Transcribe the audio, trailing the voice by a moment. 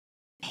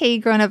Hey,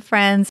 grown-up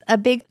friends, a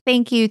big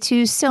thank you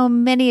to so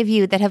many of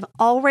you that have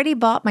already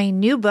bought my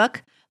new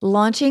book,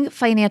 Launching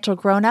Financial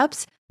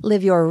Grown-Ups,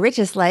 Live Your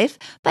Richest Life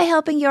by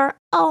helping your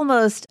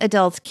almost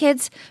adult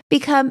kids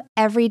become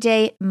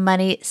everyday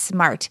money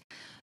smart.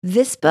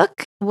 This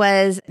book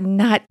was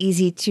not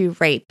easy to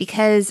write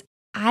because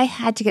I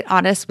had to get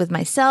honest with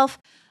myself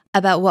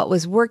about what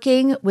was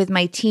working with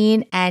my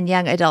teen and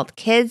young adult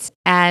kids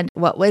and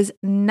what was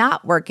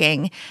not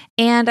working.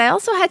 And I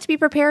also had to be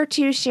prepared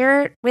to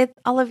share it with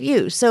all of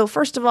you. So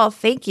first of all,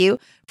 thank you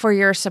for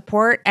your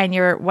support and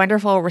your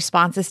wonderful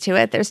responses to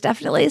it. There's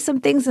definitely some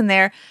things in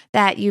there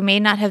that you may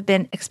not have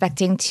been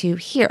expecting to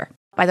hear.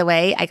 By the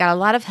way, I got a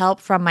lot of help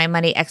from my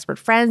money expert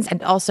friends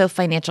and also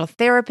financial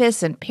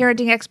therapists and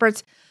parenting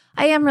experts.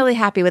 I am really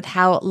happy with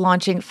how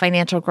Launching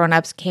Financial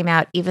Grown-Ups came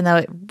out, even though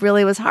it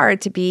really was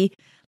hard to be,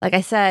 like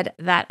I said,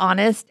 that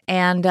honest.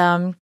 And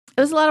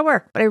it was a lot of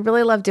work, but I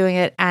really love doing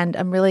it. And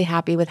I'm really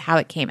happy with how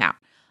it came out.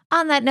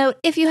 On that note,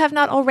 if you have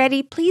not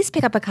already, please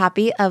pick up a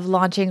copy of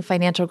Launching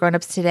Financial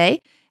Grown-Ups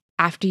today.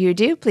 After you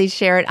do, please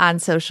share it on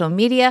social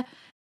media.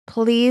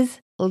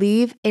 Please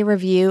leave a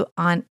review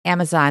on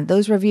Amazon.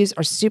 Those reviews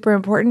are super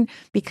important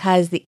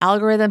because the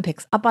algorithm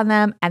picks up on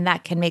them and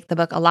that can make the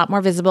book a lot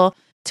more visible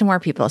to more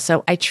people.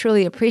 So I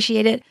truly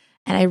appreciate it.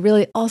 And I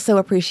really also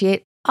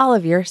appreciate all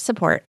of your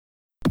support.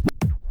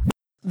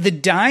 The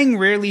dying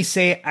rarely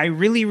say, I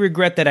really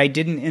regret that I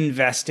didn't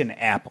invest in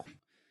Apple.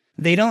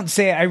 They don't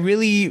say, I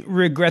really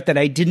regret that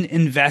I didn't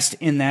invest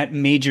in that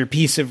major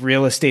piece of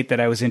real estate that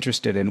I was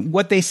interested in.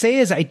 What they say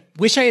is, I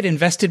wish I had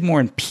invested more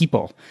in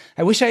people.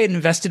 I wish I had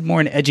invested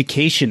more in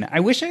education.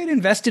 I wish I had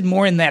invested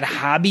more in that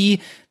hobby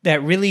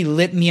that really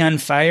lit me on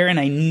fire and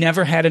I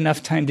never had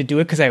enough time to do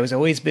it because I was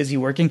always busy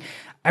working.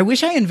 I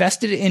wish I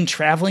invested in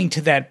traveling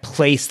to that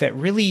place that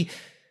really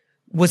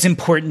was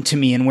important to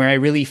me and where I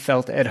really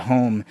felt at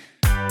home.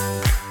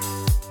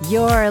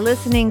 You're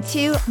listening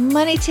to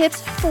Money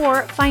Tips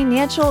for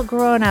Financial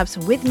Grown-Ups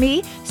with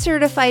me,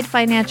 certified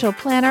financial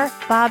planner,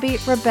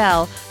 Bobbi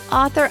Rebell,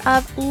 author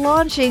of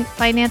Launching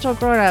Financial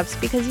Grown-Ups,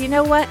 because you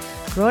know what?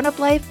 Grown-up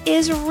life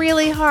is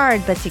really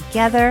hard, but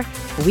together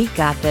we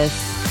got this.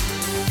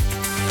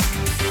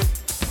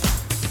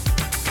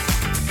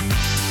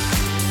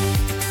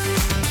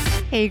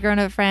 Hey,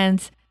 grown-up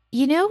friends.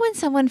 You know when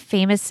someone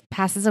famous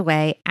passes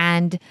away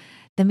and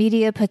the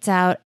media puts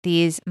out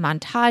these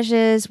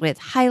montages with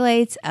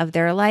highlights of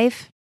their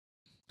life?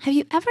 Have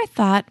you ever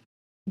thought,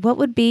 what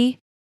would be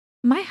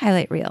my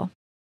highlight reel?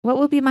 What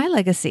would be my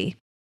legacy?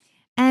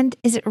 And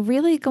is it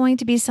really going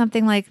to be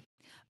something like,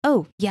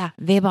 oh yeah,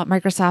 they bought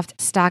Microsoft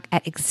stock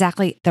at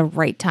exactly the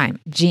right time.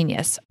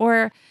 Genius.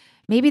 Or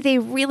maybe they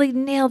really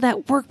nailed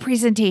that work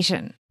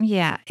presentation.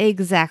 Yeah,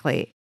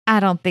 exactly. I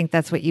don't think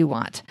that's what you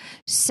want.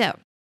 So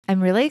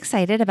I'm really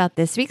excited about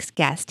this week's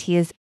guest. He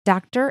is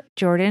Dr.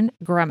 Jordan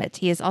Grumet.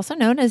 He is also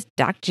known as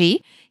Doc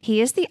G. He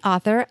is the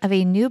author of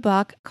a new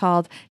book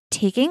called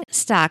Taking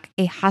Stock,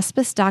 a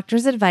Hospice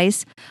Doctor's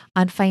Advice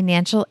on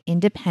Financial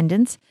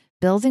Independence,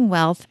 Building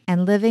Wealth,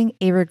 and Living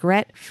a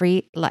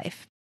Regret-Free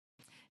Life.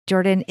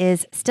 Jordan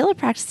is still a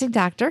practicing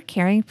doctor,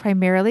 caring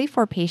primarily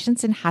for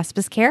patients in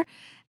hospice care.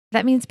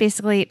 That means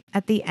basically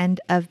at the end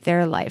of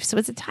their life. So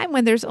it's a time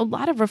when there's a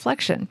lot of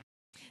reflection.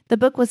 The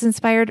book was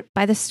inspired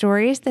by the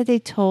stories that they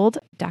told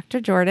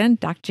Dr. Jordan,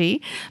 Doc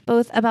G,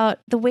 both about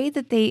the way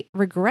that they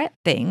regret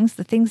things,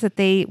 the things that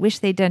they wish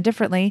they'd done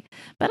differently,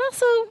 but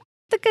also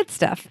the good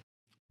stuff.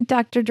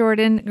 Dr.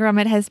 Jordan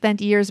Grumet has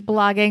spent years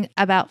blogging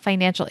about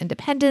financial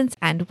independence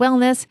and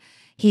wellness.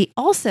 He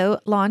also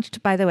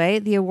launched, by the way,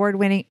 the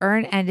award-winning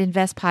Earn and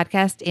Invest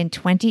podcast in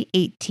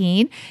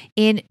 2018.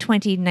 In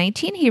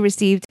 2019, he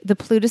received the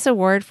Plutus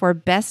Award for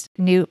Best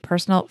New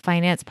Personal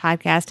Finance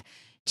Podcast.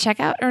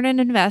 Check out Earn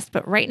and Invest,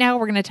 but right now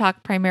we're going to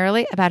talk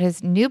primarily about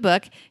his new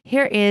book.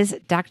 Here is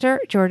Dr.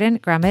 Jordan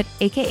Grumet,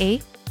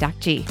 aka Doc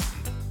G.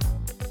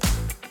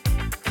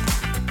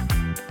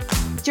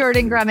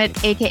 Jordan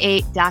Grumet,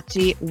 aka Doc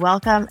G,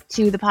 welcome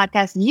to the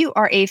podcast. You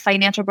are a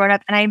financial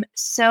grown-up, and I'm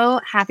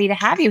so happy to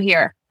have you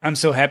here. I'm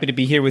so happy to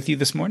be here with you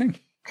this morning.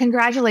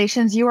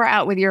 Congratulations. You are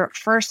out with your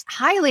first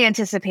highly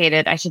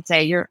anticipated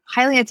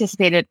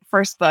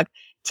first book,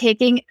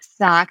 Taking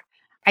Stock.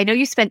 I know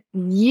you spent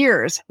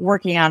years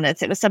working on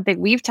this. It was something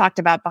we've talked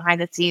about behind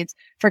the scenes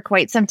for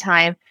quite some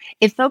time.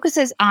 It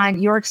focuses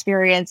on your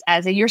experience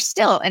you're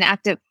still an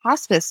active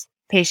hospice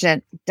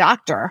patient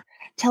doctor.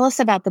 Tell us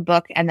about the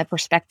book and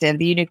the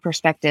unique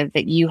perspective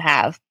that you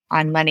have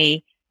on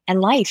money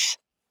and life.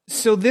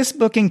 So this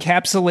book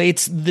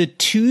encapsulates the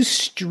two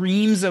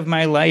streams of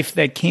my life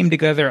that came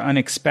together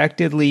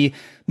unexpectedly.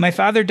 My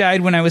father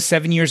died when I was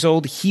 7 years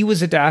old. He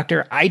was a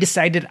doctor. I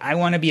decided I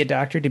want to be a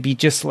doctor to be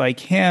just like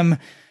him.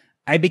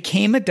 I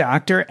became a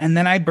doctor and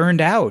then I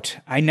burned out.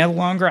 I no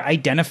longer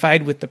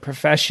identified with the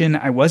profession.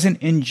 I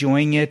wasn't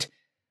enjoying it.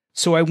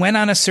 So I went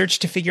on a search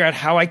to figure out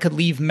how I could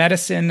leave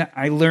medicine.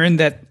 I learned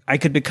that I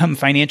could become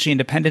financially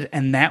independent,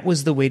 and that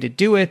was the way to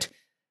do it.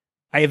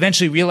 I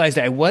eventually realized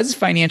I was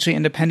financially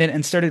independent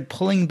and started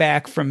pulling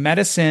back from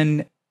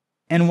medicine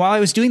And while I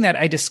was doing that,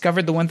 I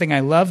discovered the one thing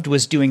I loved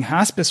was doing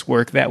hospice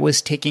work that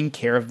was taking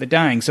care of the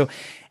dying. So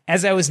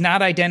as I was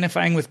not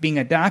identifying with being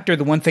a doctor,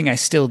 the one thing I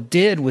still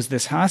did was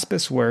this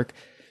hospice work.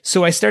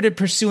 So I started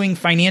pursuing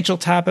financial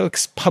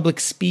topics, public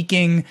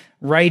speaking,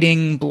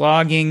 writing,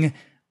 blogging.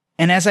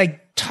 And as I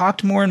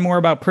talked more and more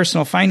about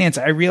personal finance,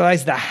 I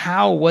realized the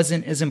how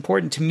wasn't as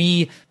important to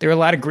me. There are a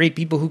lot of great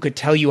people who could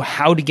tell you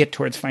how to get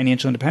towards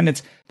financial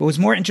independence. But what was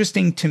more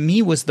interesting to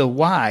me was the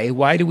why.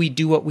 Why do we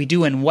do what we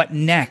do? And what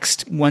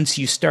next once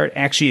you start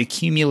actually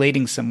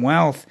accumulating some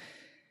wealth?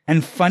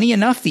 And funny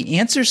enough, the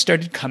answers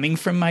started coming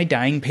from my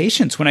dying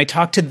patients. When I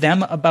talked to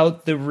them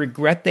about the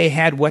regret they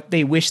had, what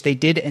they wish they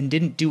did and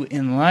didn't do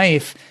in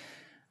life,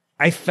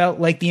 I felt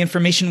like the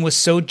information was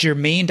so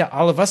germane to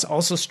all of us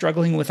also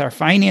struggling with our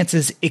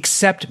finances,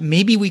 except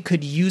maybe we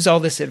could use all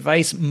this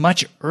advice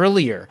much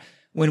earlier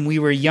when we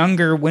were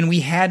younger, when we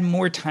had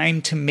more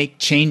time to make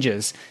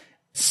changes.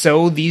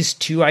 So these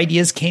two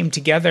ideas came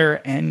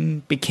together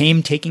and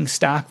became Taking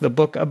Stock, the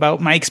book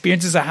about my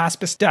experience as a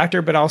hospice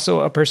doctor, but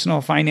also a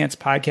personal finance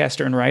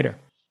podcaster and writer.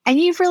 And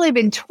you've really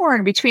been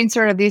torn between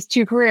sort of these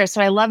two careers.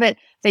 So I love it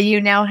that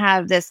you now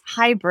have this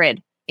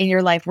hybrid in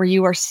your life where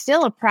you are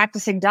still a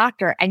practicing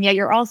doctor, and yet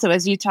you're also,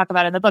 as you talk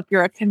about in the book,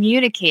 you're a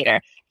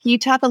communicator. Can you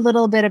talk a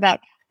little bit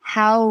about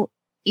how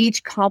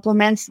each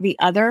complements the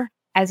other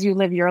as you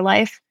live your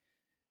life?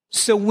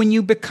 So when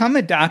you become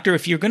a doctor,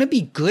 if you're going to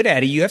be good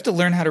at it, you have to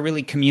learn how to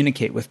really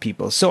communicate with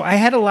people. So I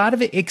had a lot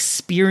of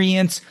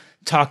experience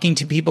talking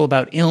to people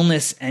about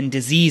illness and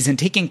disease and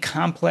taking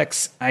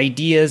complex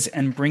ideas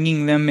and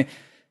bringing them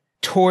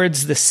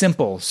towards the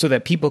simple so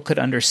that people could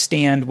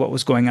understand what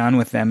was going on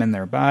with them in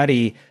their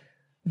body.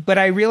 But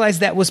I realized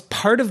that was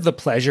part of the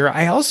pleasure.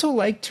 I also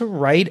like to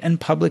write and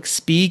public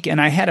speak,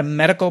 and I had a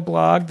medical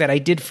blog that I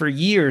did for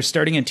years,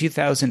 starting in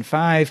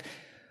 2005.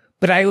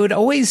 But I would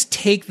always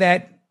take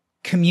that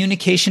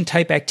communication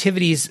type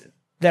activities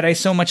that I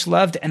so much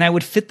loved, and I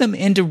would fit them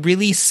into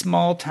really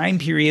small time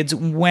periods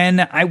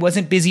when I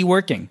wasn't busy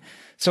working.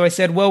 So I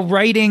said, well,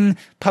 writing,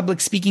 public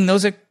speaking,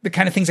 those are the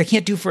kind of things I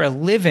can't do for a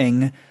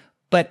living.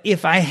 But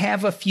if I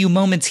have a few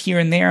moments here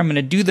and there, I'm going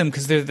to do them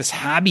because they're this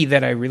hobby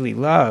that I really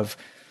love.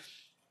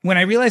 When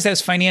I realized I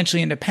was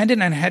financially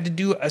independent and I had to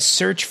do a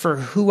search for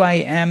who I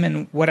am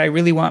and what I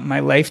really want my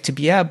life to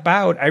be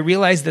about, I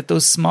realized that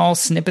those small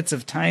snippets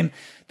of time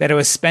that I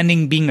was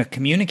spending being a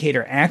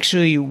communicator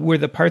actually were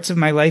the parts of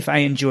my life I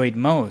enjoyed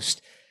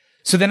most.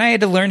 So then I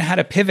had to learn how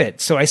to pivot.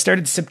 So I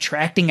started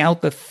subtracting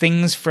out the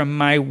things from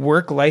my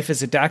work life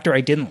as a doctor I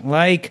didn't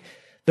like,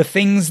 the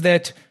things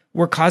that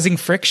were causing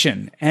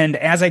friction. And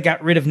as I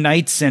got rid of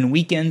nights and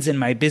weekends in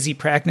my busy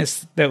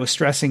practice that was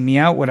stressing me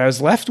out, what I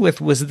was left with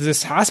was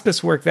this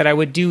hospice work that I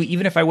would do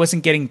even if I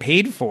wasn't getting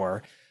paid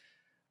for.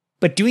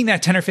 But doing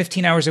that 10 or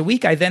 15 hours a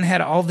week, I then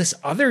had all this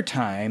other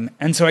time.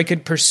 And so I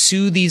could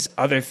pursue these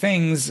other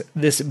things,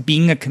 this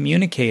being a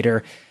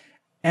communicator.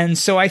 And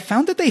so I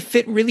found that they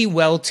fit really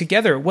well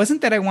together. It wasn't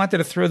that I wanted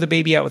to throw the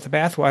baby out with the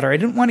bathwater. I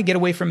didn't want to get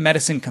away from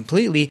medicine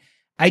completely.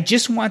 I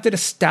just wanted to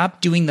stop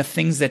doing the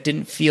things that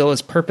didn't feel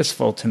as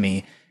purposeful to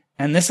me.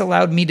 And this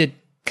allowed me to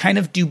kind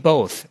of do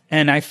both.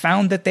 And I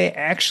found that they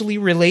actually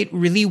relate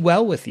really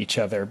well with each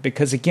other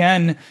because,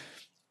 again,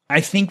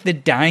 I think the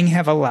dying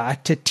have a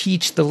lot to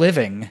teach the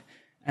living.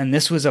 And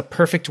this was a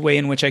perfect way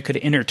in which I could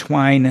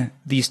intertwine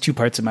these two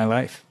parts of my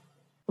life.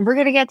 We're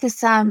going to get to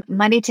some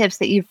money tips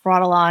that you've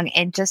brought along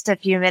in just a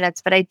few minutes,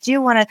 but I do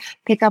want to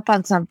pick up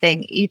on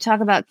something. You talk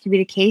about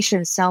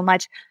communication so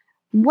much.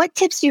 What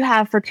tips do you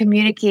have for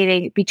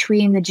communicating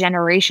between the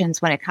generations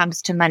when it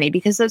comes to money?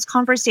 Because those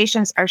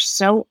conversations are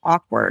so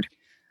awkward.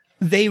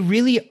 They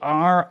really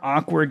are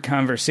awkward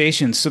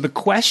conversations. So the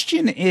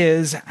question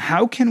is,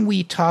 how can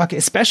we talk,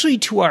 especially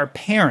to our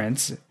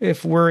parents,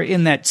 if we're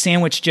in that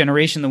sandwich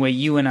generation the way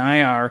you and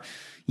I are,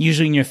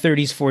 usually in your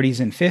 30s, 40s,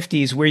 and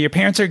 50s, where your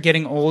parents are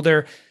getting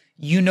older,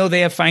 you know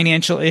they have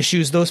financial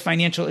issues. Those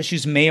financial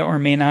issues may or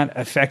may not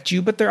affect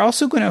you, but they're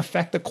also going to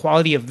affect the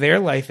quality of their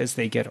life as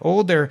they get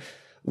older.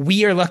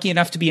 We are lucky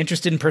enough to be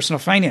interested in personal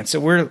finance.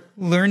 So we're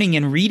learning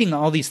and reading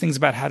all these things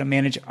about how to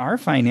manage our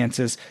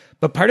finances.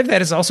 But part of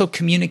that is also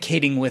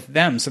communicating with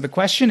them. So the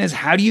question is,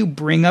 how do you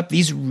bring up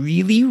these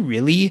really,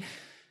 really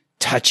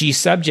touchy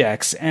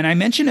subjects? And I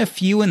mentioned a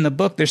few in the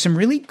book. There's some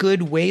really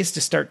good ways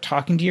to start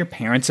talking to your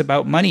parents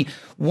about money.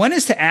 One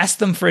is to ask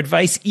them for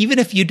advice, even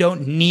if you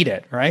don't need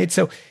it, right?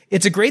 So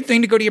it's a great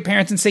thing to go to your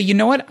parents and say, you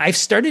know what? I've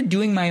started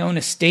doing my own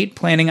estate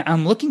planning.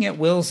 I'm looking at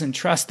wills and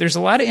trusts. There's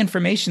a lot of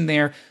information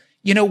there.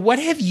 You know, what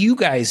have you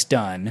guys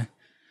done?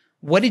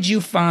 What did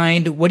you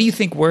find? What do you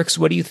think works?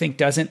 What do you think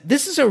doesn't?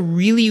 This is a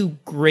really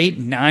great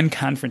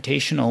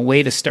non-confrontational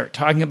way to start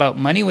talking about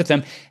money with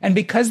them. And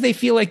because they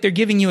feel like they're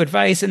giving you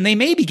advice, and they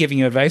may be giving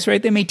you advice,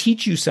 right? They may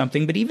teach you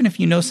something, but even if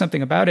you know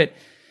something about it,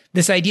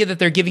 this idea that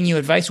they're giving you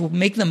advice will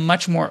make them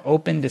much more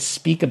open to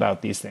speak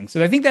about these things.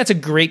 So I think that's a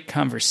great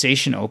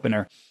conversation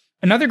opener.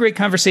 Another great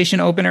conversation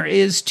opener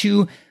is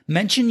to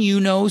mention, you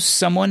know,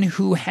 someone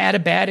who had a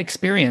bad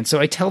experience.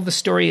 So I tell the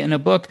story in a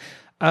book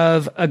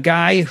of a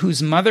guy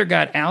whose mother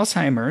got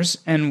Alzheimer's,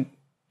 and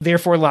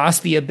therefore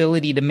lost the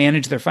ability to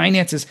manage their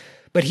finances.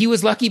 But he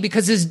was lucky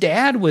because his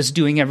dad was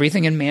doing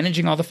everything and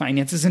managing all the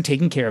finances and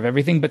taking care of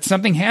everything. But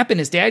something happened.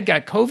 His dad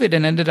got COVID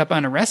and ended up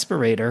on a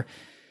respirator.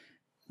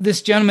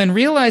 This gentleman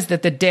realized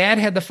that the dad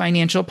had the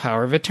financial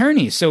power of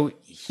attorney. So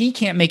he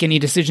can't make any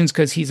decisions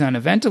because he's on a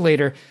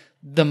ventilator.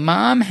 The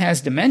mom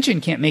has dementia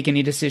and can't make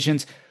any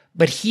decisions,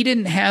 but he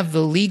didn't have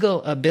the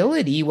legal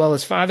ability while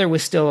his father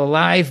was still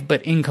alive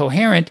but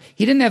incoherent.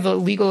 He didn't have the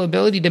legal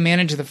ability to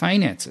manage the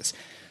finances.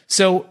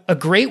 So a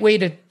great way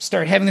to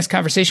start having this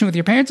conversation with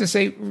your parents is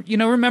say,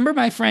 remember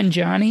my friend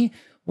Johnny?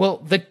 Well,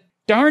 the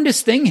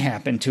darndest thing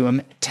happened to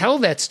him. Tell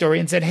that story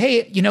and said,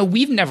 hey,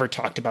 we've never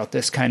talked about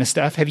this kind of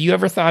stuff. Have you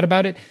ever thought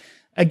about it?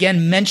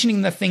 Again,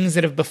 mentioning the things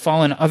that have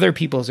befallen other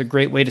people is a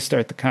great way to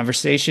start the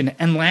conversation.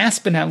 And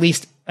last but not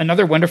least,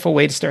 another wonderful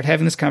way to start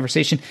having this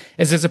conversation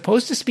is, as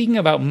opposed to speaking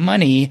about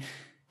money,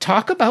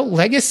 talk about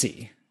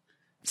legacy.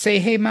 Say,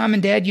 hey, mom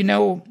and dad,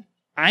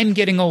 I'm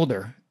getting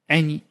older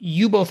and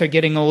you both are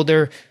getting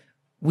older.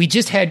 We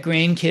just had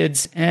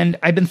grandkids and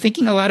I've been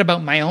thinking a lot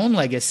about my own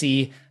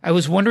legacy. I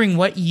was wondering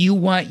what you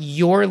want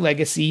your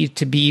legacy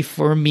to be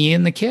for me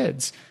and the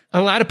kids.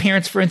 A lot of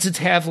parents, for instance,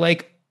 have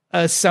like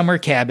a summer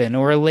cabin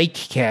or a lake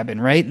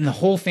cabin, right? And the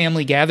whole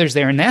family gathers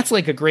there. And that's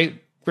like a great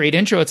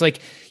intro. It's like,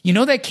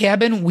 that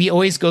cabin we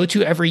always go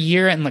to every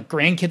year and the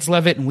grandkids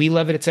love it and we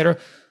love it, et cetera.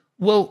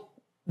 Well,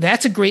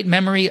 that's a great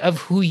memory of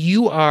who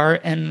you are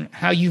and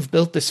how you've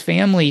built this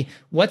family.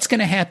 What's going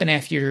to happen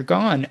after you're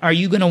gone? Are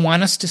you going to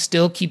want us to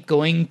still keep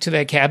going to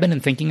that cabin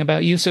and thinking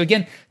about you? So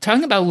again,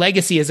 talking about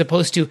legacy as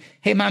opposed to,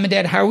 hey, mom and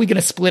dad, how are we going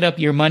to split up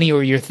your money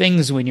or your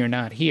things when you're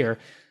not here?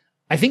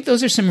 I think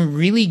those are some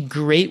really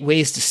great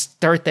ways to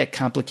start that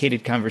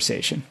complicated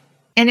conversation.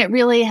 And it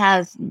really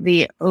has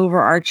the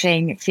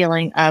overarching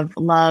feeling of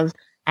love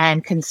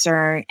and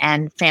concern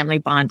and family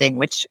bonding,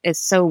 which is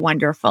so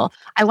wonderful.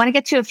 I want to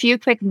get to a few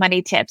quick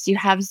money tips. You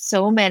have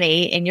so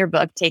many in your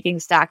book, Taking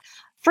Stock.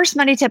 First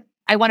money tip,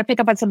 I want to pick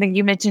up on something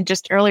you mentioned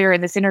just earlier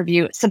in this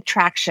interview,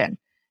 subtraction.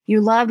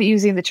 You love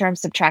using the term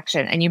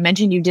subtraction, and you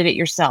mentioned you did it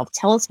yourself.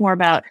 Tell us more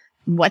about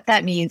what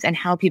that means and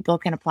how people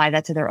can apply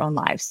that to their own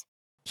lives.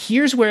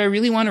 Here's where I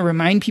really want to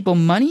remind people,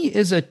 money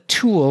is a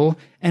tool,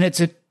 and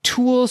it's a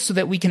tool so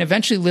that we can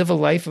eventually live a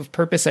life of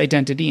purpose,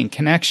 identity, and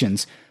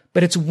connections.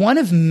 But it's one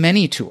of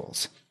many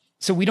tools.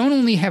 So we don't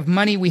only have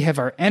money, we have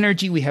our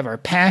energy, we have our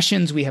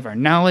passions, we have our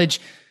knowledge,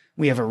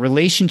 we have our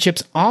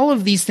relationships. All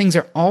of these things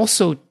are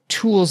also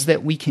tools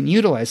that we can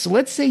utilize. So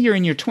let's say you're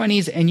in your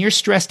 20s and you're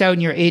stressed out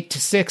and you're 8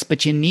 to 6,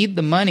 but you need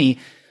the money.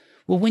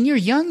 Well, when you're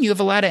young, you have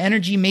a lot of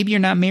energy. Maybe you're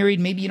not married.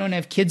 Maybe you don't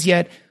have kids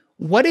yet.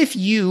 What if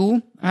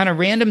you, on a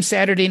random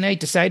Saturday night,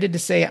 decided to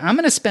say, I'm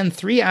going to spend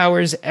 3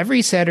 hours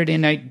every Saturday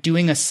night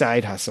doing a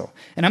side hustle.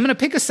 And I'm going to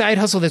pick a side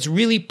hustle that's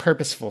really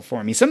purposeful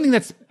for me, something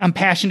that's I'm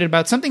passionate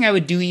about, something I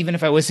would do even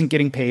if I wasn't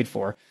getting paid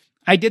for.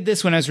 I did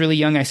this when I was really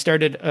young. I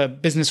started a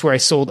business where I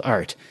sold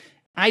art.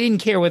 I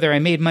didn't care whether I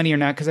made money or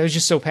not because I was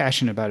just so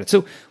passionate about it.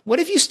 So what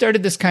if you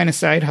started this kind of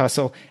side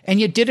hustle and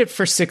you did it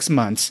for 6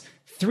 months,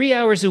 3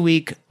 hours a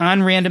week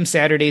on random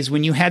Saturdays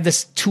when you had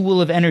this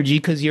tool of energy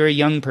because you're a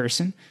young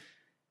person?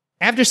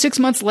 After 6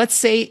 months, let's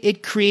say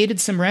it created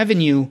some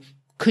revenue.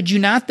 Could you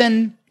not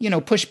then,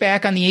 push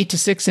back on the 8 to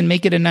 6 and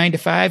make it a 9 to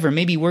 5 or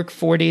maybe work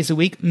 4 days a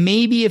week?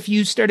 Maybe if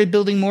you started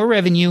building more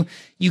revenue,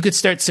 you could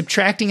start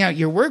subtracting out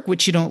your work,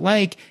 which you don't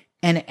like,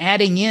 and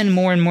adding in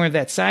more and more of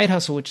that side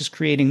hustle, which is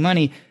creating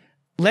money.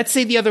 Let's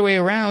say the other way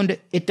around,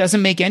 it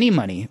doesn't make any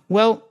money.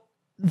 Well,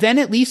 then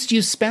at least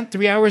you spent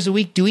 3 hours a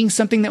week doing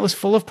something that was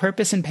full of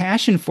purpose and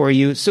passion for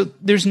you. So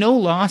there's no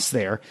loss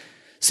there.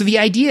 So the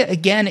idea,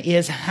 again,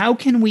 is how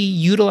can we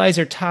utilize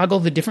or toggle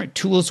the different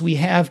tools we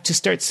have to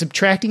start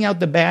subtracting out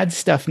the bad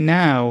stuff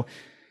now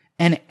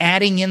and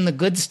adding in the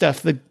good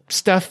stuff, the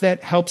stuff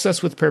that helps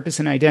us with purpose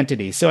and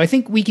identity. So I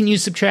think we can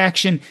use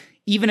subtraction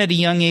even at a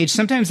young age.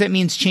 Sometimes that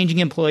means changing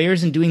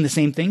employers and doing the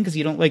same thing because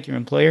you don't like your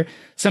employer.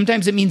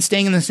 Sometimes it means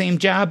staying in the same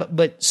job,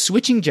 but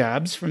switching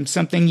jobs from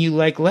something you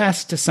like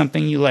less to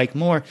something you like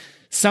more.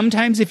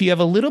 Sometimes if you have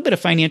a little bit of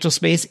financial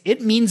space,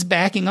 it means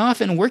backing off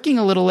and working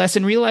a little less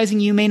and realizing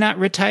you may not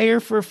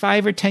retire for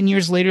 5 or 10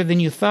 years later than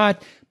you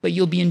thought, but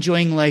you'll be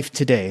enjoying life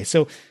today.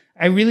 So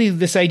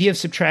this idea of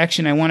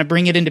subtraction, I want to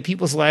bring it into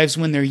people's lives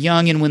when they're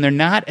young and when they're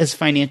not as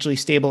financially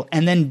stable,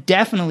 and then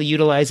definitely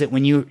utilize it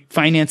when your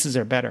finances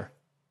are better.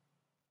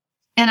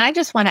 And I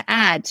just want to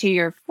add to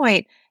your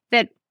point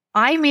that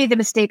I made the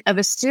mistake of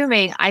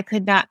assuming I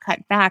could not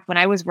cut back when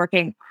I was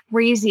working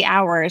crazy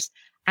hours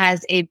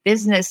as a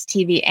business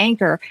TV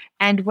anchor.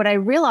 And what I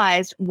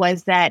realized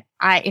was that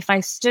if I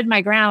stood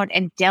my ground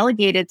and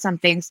delegated some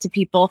things to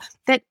people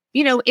that,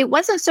 it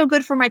wasn't so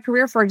good for my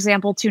career, for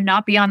example, to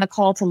not be on the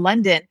call to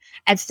London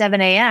at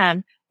 7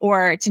 a.m.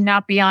 or to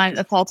not be on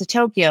the call to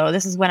Tokyo.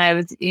 This is when I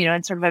was,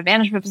 in sort of a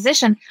management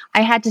position.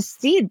 I had to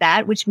cede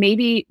that, which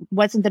maybe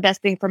wasn't the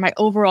best thing for my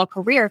overall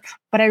career,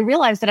 but I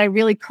realized that I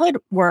really could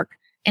work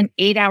an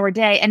 8-hour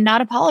day and not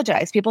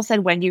apologize. People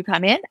said, when do you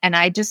come in? And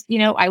I just,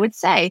 I would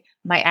say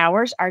my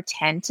hours are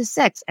 10 to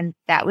 6 and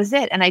that was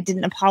it. And I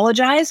didn't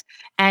apologize.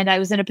 And I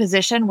was in a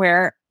position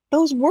where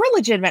those were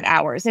legitimate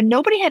hours. And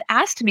nobody had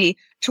asked me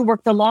to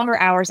work the longer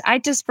hours. I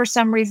just, for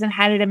some reason,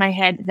 had it in my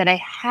head that I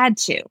had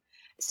to.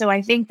 So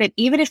I think that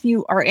even if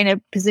you are in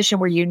a position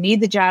where you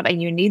need the job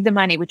and you need the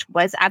money, which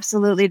was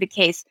absolutely the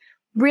case,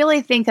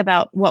 really think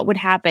about what would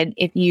happen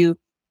if you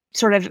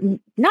sort of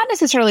not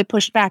necessarily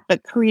pushed back,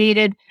 but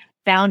created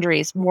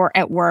boundaries more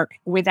at work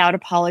without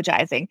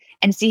apologizing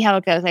and see how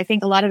it goes. I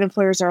think a lot of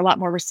employers are a lot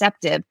more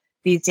receptive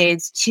these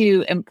days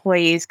to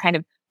employees kind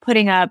of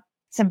putting up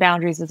some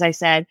boundaries, as I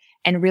said,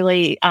 and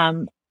really,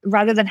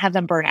 rather than have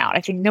them burn out.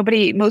 I think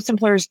most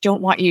employers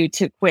don't want you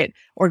to quit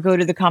or go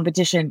to the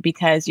competition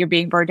because you're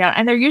being burned out.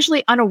 And they're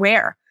usually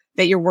unaware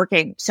that you're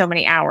working so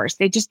many hours.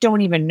 They just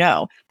don't even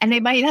know. And they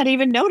might not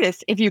even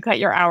notice if you cut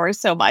your hours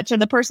so much.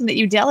 And the person that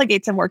you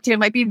delegate some work to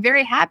might be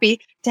very happy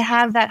to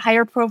have that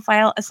higher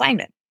profile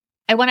assignment.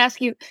 I want to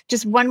ask you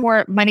just one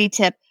more money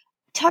tip.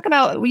 Talk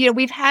about,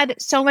 we've had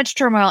so much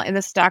turmoil in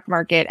the stock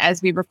market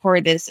as we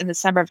record this in the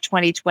summer of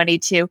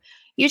 2022.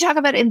 You talk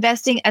about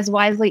investing as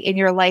wisely in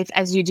your life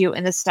as you do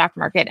in the stock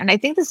market. And I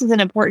think this is an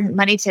important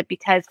money tip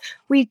because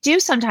we do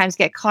sometimes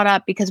get caught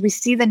up because we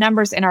see the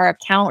numbers in our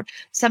account.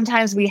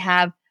 Sometimes we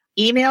have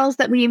emails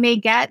that we may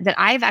get that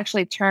I've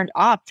actually turned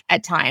off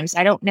at times.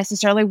 I don't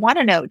necessarily want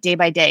to know day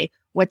by day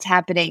what's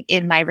happening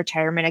in my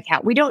retirement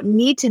account. We don't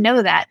need to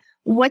know that.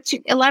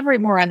 Elaborate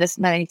more on this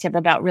money tip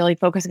about really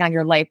focusing on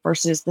your life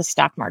versus the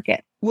stock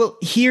market. Well,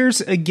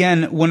 here's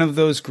again one of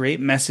those great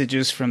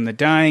messages from the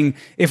dying.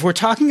 If we're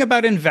talking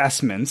about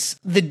investments,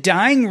 the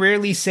dying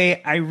rarely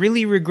say, I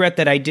really regret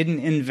that I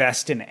didn't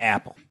invest in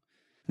Apple.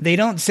 They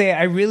don't say,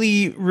 I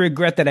really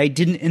regret that I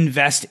didn't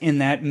invest in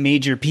that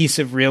major piece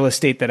of real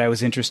estate that I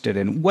was interested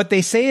in. What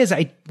they say is,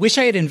 I wish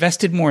I had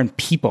invested more in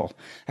people.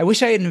 I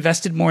wish I had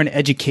invested more in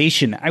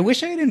education. I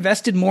wish I had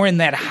invested more in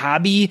that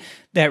hobby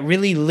that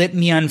really lit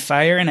me on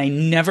fire and I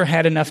never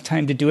had enough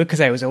time to do it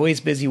because I was always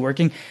busy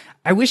working.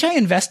 I wish I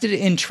invested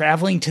in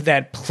traveling to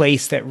that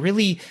place that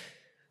really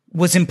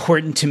was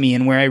important to me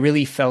and where I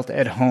really felt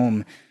at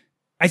home.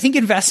 I think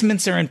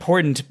investments are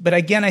important, but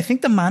again, I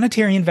think the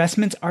monetary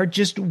investments are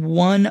just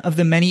one of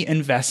the many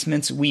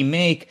investments we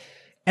make.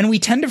 And we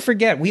tend to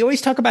forget, we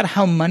always talk about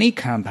how money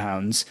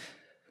compounds,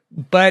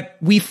 but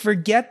we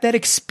forget that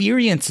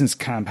experiences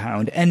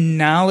compound and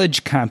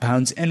knowledge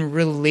compounds and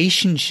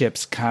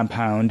relationships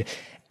compound.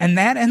 And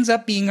that ends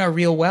up being our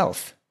real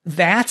wealth.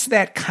 That's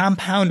that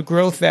compound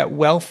growth, that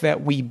wealth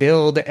that we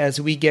build as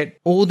we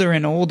get older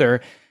and older.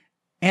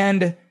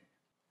 And,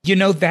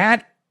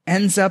 that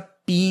ends up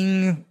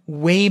being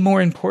way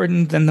more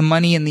important than the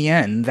money in the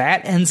end.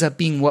 That ends up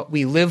being what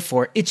we live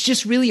for. It's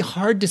just really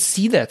hard to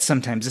see that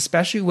sometimes,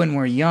 especially when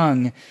we're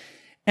young.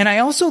 And I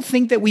also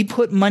think that we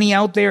put money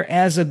out there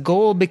as a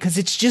goal because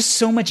it's just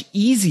so much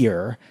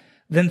easier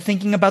than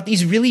thinking about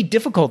these really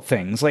difficult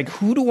things. Like,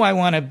 who do I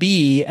want to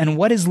be and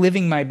what is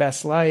living my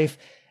best life?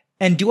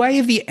 And do I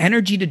have the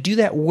energy to do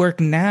that work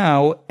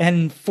now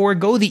and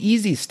forego the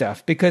easy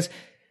stuff? Because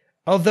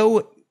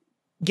although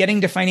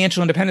getting to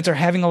financial independence or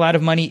having a lot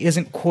of money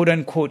isn't quote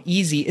unquote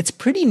easy, it's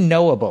pretty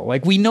knowable.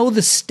 Like, we know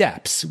the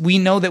steps. We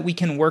know that we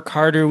can work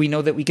harder. We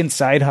know that we can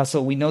side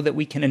hustle. We know that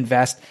we can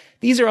invest.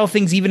 These are all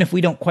things, even if we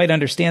don't quite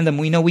understand them,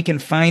 we know we can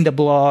find a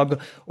blog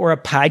or a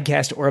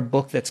podcast or a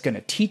book that's going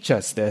to teach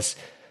us this.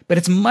 But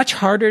it's much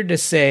harder to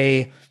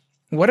say,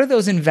 what are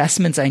those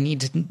investments I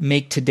need to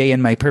make today in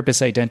my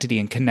purpose, identity,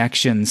 and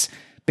connections?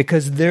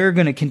 Because they're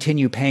going to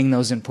continue paying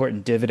those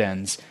important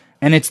dividends.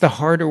 And it's the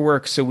harder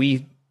work, so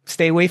we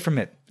stay away from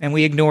it and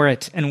we ignore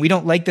it. And we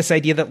don't like this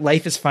idea that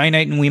life is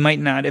finite and we might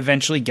not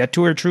eventually get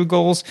to our true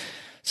goals.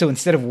 So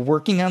instead of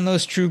working on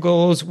those true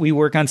goals, we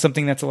work on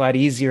something that's a lot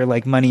easier,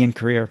 like money and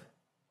career.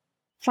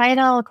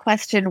 Final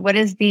question. What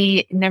is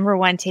the number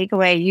one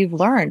takeaway you've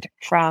learned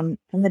from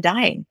the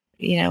dying?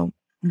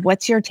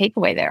 What's your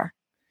takeaway there?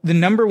 The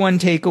number one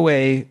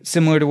takeaway,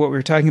 similar to what we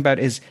were talking about,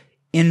 is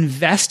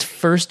invest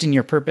first in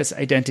your purpose,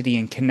 identity,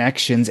 and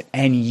connections,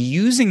 and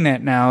using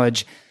that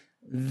knowledge,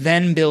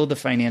 then build a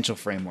financial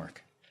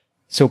framework.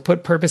 So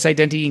put purpose,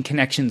 identity, and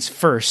connections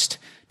first.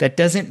 That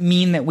doesn't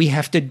mean that we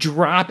have to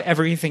drop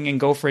everything and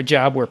go for a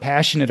job we're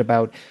passionate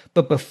about.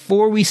 But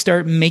before we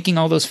start making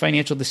all those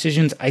financial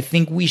decisions, I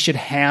think we should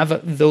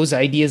have those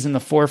ideas in the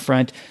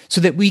forefront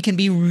so that we can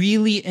be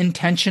really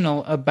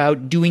intentional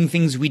about doing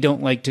things we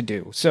don't like to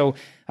do. So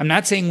I'm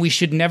not saying we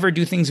should never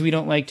do things we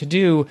don't like to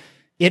do.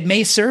 It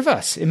may serve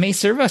us. It may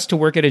serve us to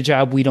work at a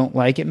job we don't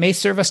like. It may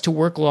serve us to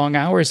work long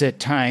hours at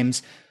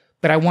times.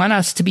 But I want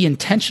us to be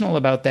intentional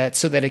about that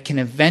so that it can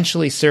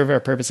eventually serve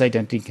our purpose,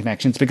 identity, and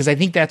connections, because I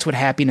think that's what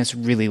happiness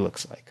really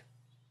looks like.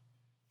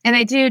 And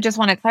I do just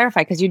want to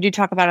clarify, because you do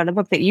talk about in the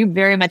book that you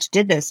very much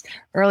did this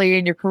earlier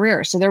in your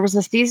career. So there was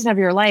a season of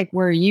your life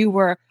where you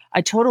were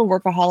a total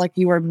workaholic.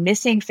 You were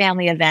missing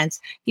family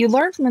events. You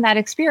learned from that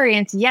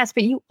experience, yes,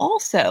 but you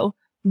also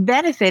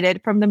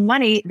benefited from the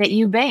money that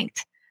you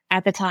banked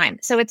at the time.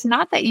 So it's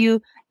not that you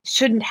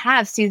shouldn't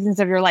have seasons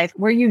of your life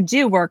where you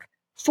do work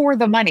for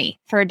the money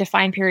for a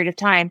defined period of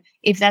time,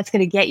 if that's going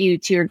to get you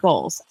to your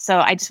goals. So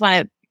I just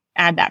want to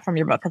add that from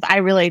your book, because I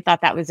really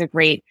thought that was a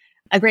great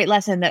a great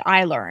lesson that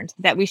I learned,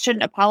 that we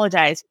shouldn't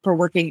apologize for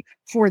working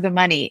for the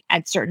money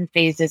at certain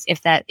phases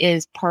if that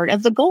is part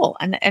of the goal.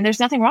 And there's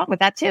nothing wrong with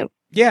that too.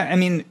 Yeah. I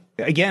mean,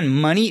 again,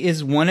 money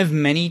is one of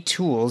many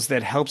tools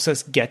that helps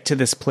us get to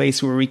this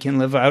place where we can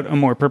live out a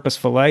more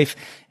purposeful life.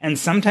 And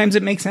sometimes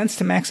it makes sense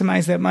to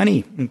maximize that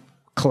money and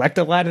collect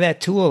a lot of that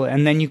tool,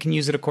 and then you can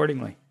use it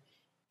accordingly.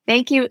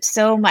 Thank you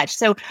so much.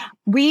 So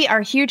we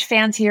are huge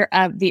fans here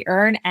of the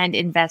Earn and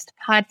Invest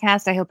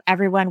podcast. I hope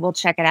everyone will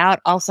check it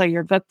out. Also,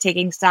 your book,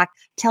 Taking Stock.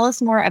 Tell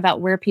us more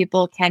about where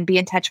people can be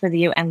in touch with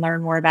you and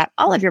learn more about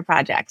all of your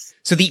projects.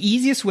 So the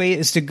easiest way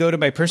is to go to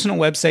my personal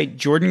website,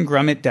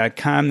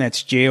 jordangrummett.com.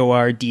 That's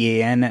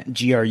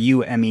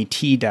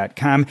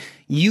JORDANGRUMET.com.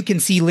 You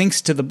can see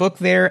links to the book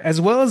there, as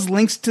well as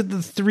links to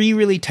the 3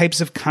 really types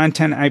of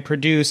content I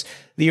produce.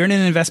 The Earn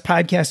and Invest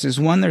podcast is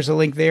one. There's a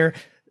link there.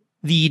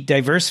 The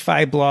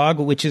Diversify blog,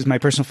 which is my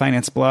personal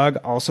finance blog,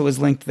 also is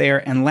linked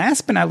there. And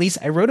last but not least,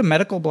 I wrote a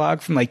medical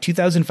blog from like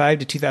 2005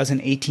 to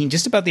 2018,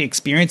 just about the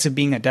experience of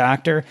being a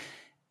doctor.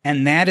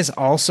 And that is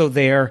also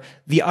there.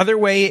 The other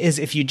way is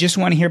if you just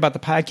want to hear about the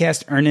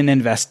podcast,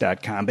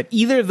 earnandinvest.com. But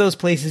either of those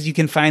places, you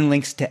can find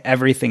links to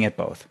everything at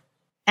both.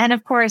 And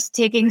of course,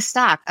 Taking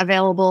Stock,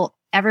 available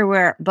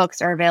everywhere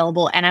books are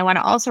available. And I want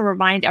to also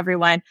remind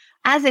everyone,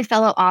 as a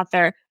fellow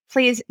author,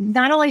 please,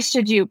 not only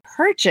should you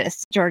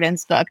purchase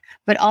Jordan's book,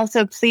 but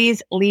also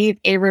please leave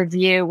a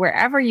review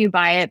wherever you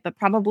buy it, but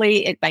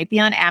probably it might be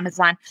on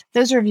Amazon.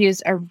 Those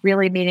reviews are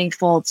really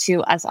meaningful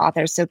to us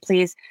authors. So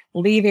please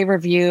leave a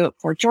review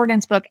for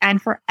Jordan's book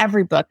and for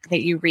every book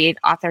that you read.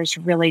 Authors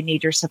really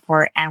need your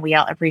support, and we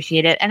all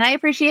appreciate it. And I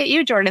appreciate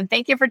you, Jordan.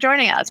 Thank you for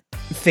joining us.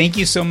 Thank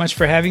you so much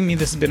for having me.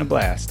 This has been a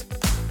blast.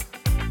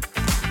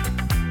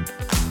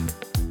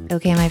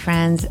 Okay, my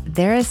friends,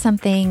 there is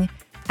something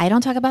I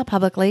don't talk about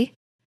publicly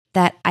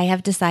that I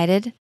have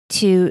decided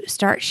to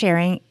start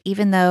sharing,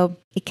 even though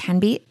it can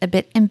be a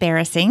bit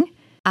embarrassing.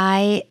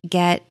 I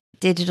get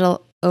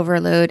digital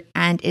overload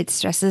and it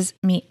stresses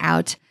me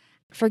out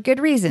for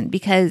good reason,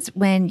 because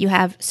when you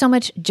have so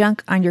much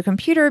junk on your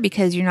computer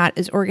because you're not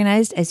as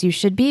organized as you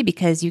should be,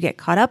 because you get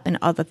caught up in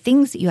all the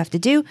things that you have to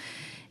do,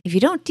 if you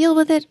don't deal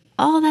with it,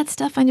 all that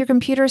stuff on your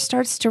computer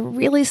starts to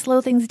really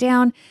slow things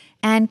down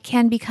and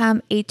can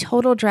become a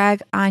total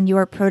drag on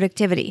your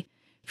productivity.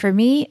 For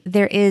me,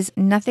 there is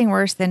nothing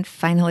worse than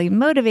finally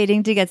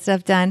motivating to get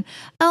stuff done,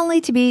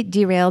 only to be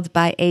derailed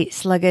by a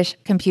sluggish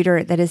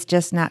computer that is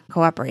just not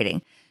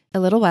cooperating. A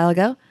little while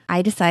ago,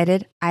 I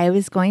decided I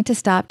was going to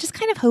stop just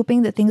kind of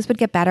hoping that things would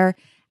get better,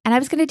 and I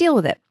was going to deal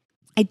with it.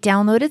 I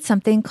downloaded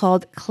something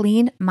called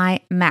Clean My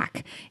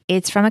Mac.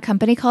 It's from a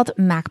company called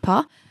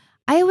MacPaw.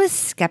 I was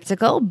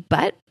skeptical,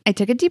 but I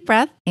took a deep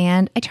breath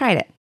and I tried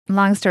it.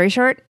 Long story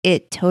short,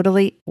 it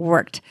totally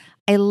worked.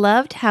 I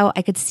loved how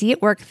I could see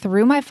it work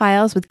through my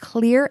files with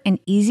clear and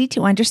easy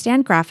to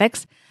understand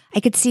graphics. I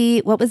could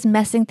see what was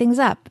messing things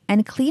up,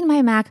 and Clean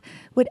My Mac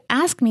would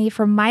ask me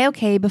for my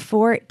okay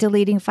before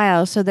deleting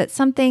files so that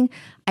something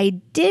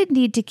I did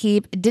need to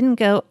keep didn't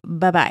go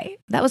bye-bye.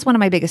 That was one of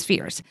my biggest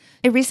fears.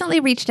 I recently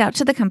reached out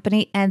to the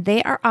company, and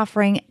they are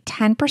offering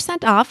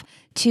 10% off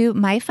to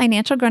my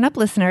financial grown-up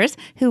listeners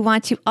who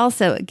want to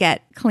also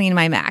get Clean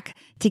My Mac.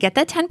 To get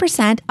that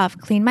 10% off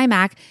Clean My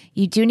Mac,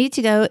 you do need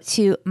to go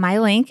to my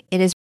link.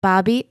 It is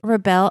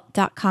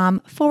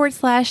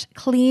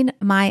bobbyrebell.com/Clean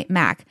My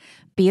Mac.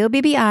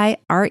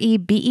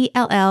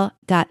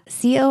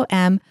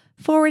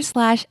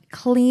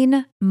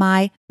 BOBBIREBELL.com/Clean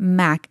My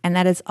Mac. And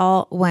that is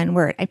all one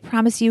word. I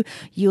promise you,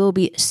 you will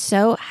be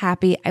so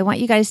happy. I want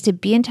you guys to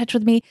be in touch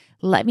with me.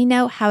 Let me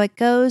know how it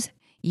goes.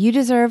 You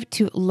deserve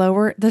to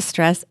lower the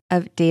stress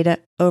of data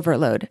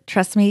overload.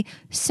 Trust me,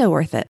 so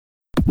worth it.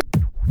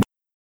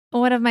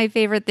 One of my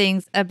favorite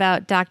things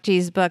about Doc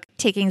G's book,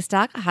 Taking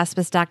Stock, a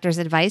hospice doctor's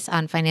advice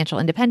on financial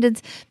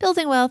independence,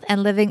 building wealth,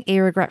 and living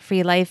a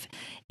regret-free life,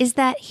 is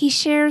that he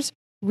shares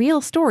real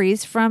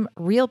stories from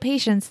real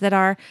patients that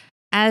are,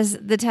 as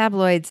the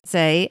tabloids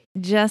say,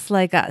 just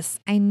like us.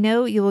 I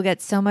know you will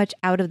get so much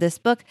out of this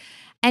book,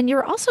 and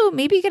you're also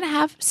maybe going to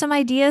have some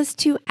ideas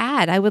to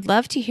add. I would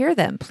love to hear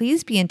them.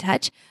 Please be in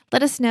touch.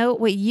 Let us know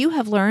what you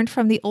have learned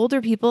from the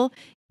older people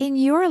in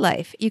your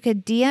life. You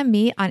could DM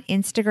me on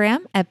Instagram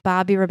at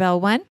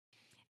BobbyRebell1.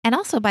 And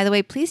also, by the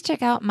way, please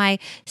check out my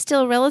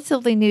still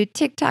relatively new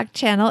TikTok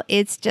channel.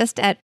 It's just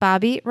at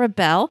Bobby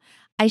Rebell.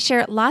 I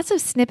share lots of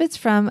snippets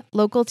from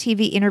local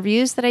TV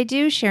interviews that I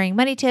do, sharing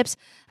money tips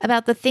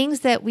about the things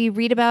that we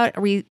read about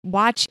or we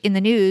watch in the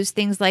news,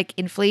 things like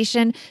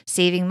inflation,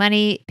 saving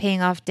money,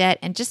 paying off debt,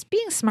 and just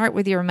being smart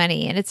with your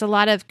money. And it's a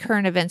lot of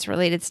current events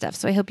related stuff.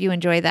 So I hope you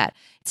enjoy that.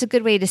 It's a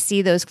good way to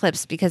see those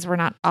clips because we're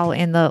not all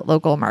in the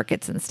local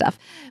markets and stuff.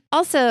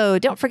 Also,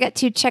 don't forget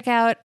to check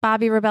out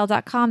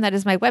bobbyrebell.com. That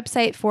is my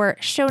website for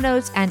show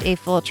notes and a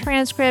full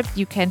transcript.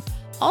 You can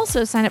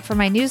also sign up for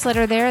my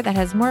newsletter there that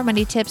has more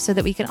money tips so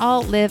that we can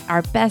all live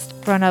our best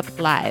grown-up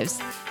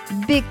lives.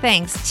 Big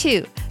thanks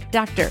to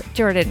Dr.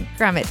 Jordan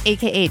Grummett,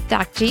 aka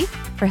Doc G,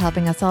 for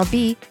helping us all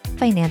be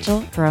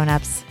financial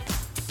grown-ups.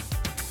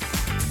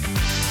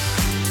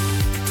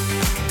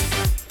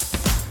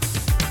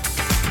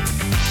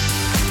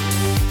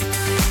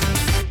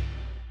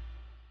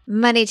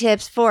 Money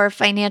Tips for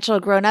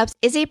Financial Grown-Ups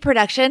is a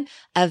production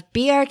of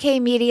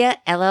BRK Media,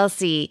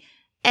 LLC.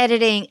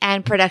 Editing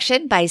and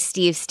production by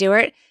Steve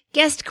Stewart.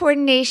 Guest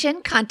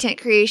coordination,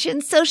 content creation,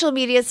 social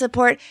media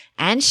support,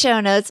 and show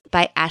notes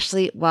by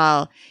Ashley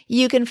Wall.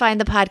 You can find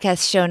the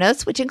podcast show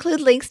notes, which include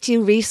links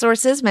to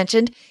resources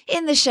mentioned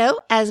in the show,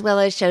 as well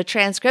as show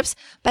transcripts,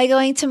 by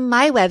going to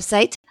my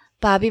website,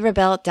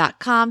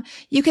 BobbiRebell.com.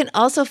 You can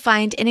also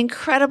find an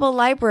incredible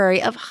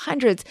library of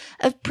hundreds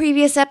of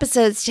previous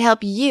episodes to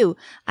help you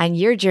on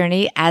your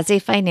journey as a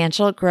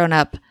financial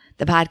grown-up.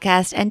 The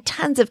podcast and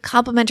tons of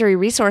complimentary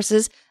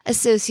resources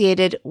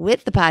associated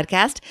with the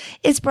podcast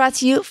is brought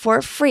to you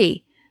for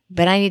free,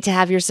 but I need to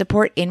have your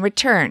support in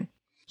return.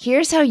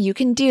 Here's how you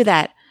can do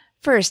that.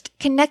 First,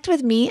 connect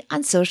with me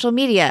on social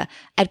media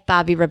at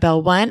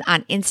BobbiRebell1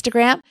 on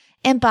Instagram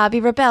and Bobby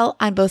Rebell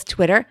on both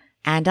Twitter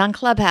and on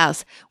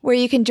Clubhouse, where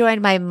you can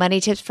join my Money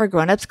Tips for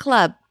Grown-Ups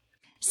Club.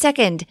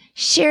 Second,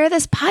 share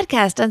this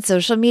podcast on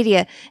social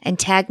media and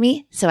tag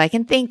me so I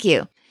can thank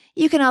you.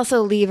 You can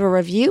also leave a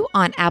review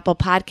on Apple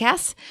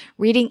Podcasts.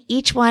 Reading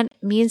each one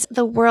means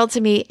the world to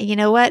me. And you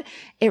know what?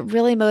 It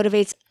really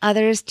motivates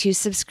others to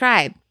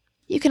subscribe.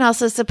 You can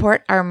also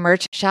support our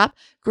merch shop,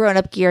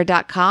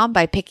 grownupgear.com,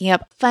 by picking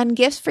up fun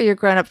gifts for your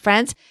grown-up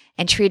friends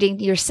and treating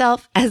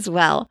yourself as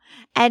well.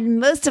 And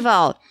most of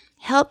all,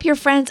 help your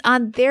friends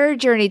on their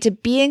journey to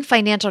being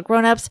financial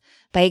grown-ups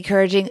by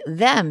encouraging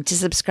them to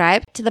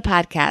subscribe to the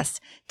podcast.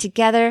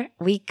 Together,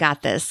 we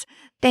got this.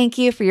 Thank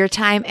you for your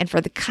time and for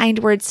the kind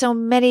words so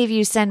many of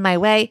you send my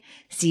way.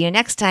 See you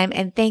next time,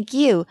 and thank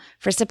you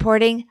for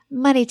supporting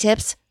Money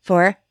Tips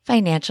for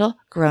Financial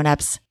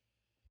Grown-Ups.